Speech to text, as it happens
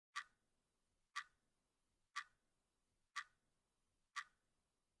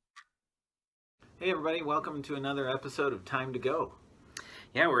Hey everybody, welcome to another episode of Time to Go.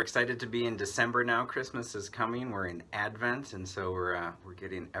 Yeah, we're excited to be in December now. Christmas is coming. We're in Advent, and so we're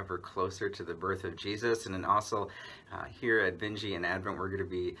getting ever closer to the birth of Jesus. And then also here at Vinje in Advent, we're going to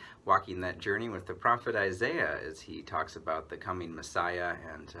be walking that journey with the prophet Isaiah as he talks about the coming Messiah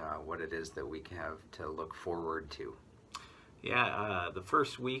and what it is that we have to look forward to. Yeah, the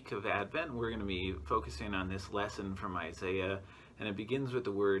first week of Advent, we're going to be focusing on this lesson from Isaiah, and it begins with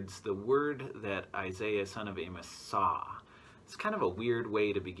the words, "The word that Isaiah, son of Amos, saw." It's kind of a weird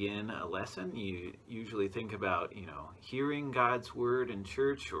way to begin a lesson. You usually think about, hearing God's word in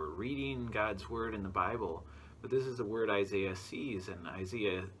church or reading God's word in the Bible, but this is a word Isaiah sees, and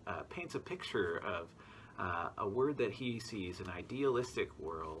Isaiah paints a picture of a word that he sees, an idealistic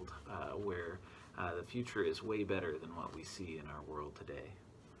world where the future is way better than what we see in our world today.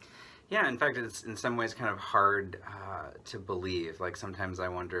 Yeah, in fact, it's in some ways kind of hard to believe. Like sometimes I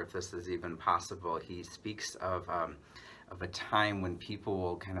wonder if this is even possible. He speaks of a time when people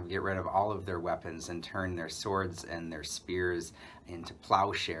will kind of get rid of all of their weapons and turn their swords and their spears into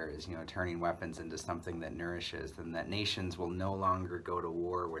plowshares, turning weapons into something that nourishes, and that nations will no longer go to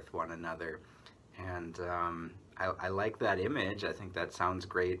war with one another. And I like that image. I think that sounds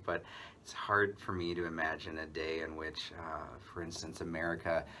great, but it's hard for me to imagine a day in which, for instance,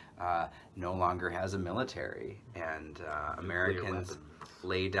 America no longer has a military, and Americans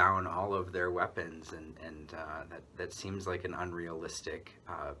lay down all of their weapons, and that seems like an unrealistic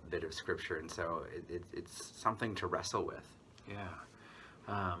bit of scripture, and so it's something to wrestle with. Yeah.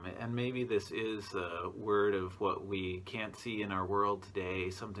 And maybe this is a word of what we can't see in our world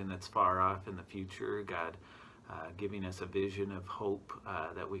today, something that's far off in the future. God giving us a vision of hope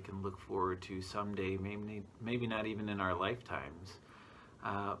that we can look forward to someday, maybe not even in our lifetimes.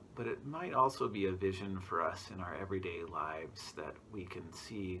 But it might also be a vision for us in our everyday lives, that we can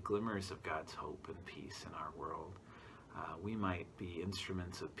see glimmers of God's hope and peace in our world. We might be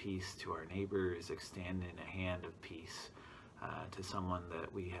instruments of peace to our neighbors, extending a hand of peace to someone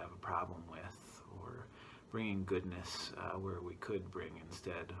that we have a problem with, or bringing goodness where we could bring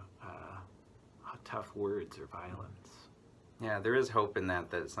instead tough words or violence. Yeah, there is hope in that.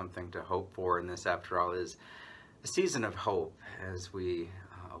 That's something to hope for, and this, after all, is a season of hope as we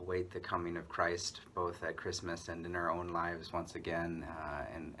await the coming of Christ, both at Christmas and in our own lives once again.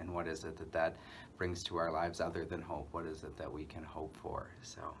 And what is it that brings to our lives other than hope? What is it that we can hope for?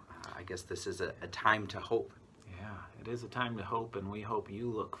 So I guess this is a time to hope. Yeah, it is a time to hope, and we hope you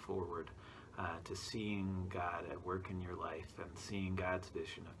look forward to seeing God at work in your life and seeing God's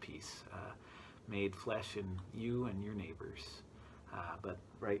vision of peace made flesh in you and your neighbors. But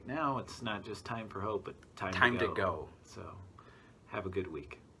right now, it's not just time for hope, but time to go. So have a good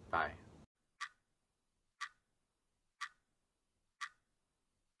week. Bye.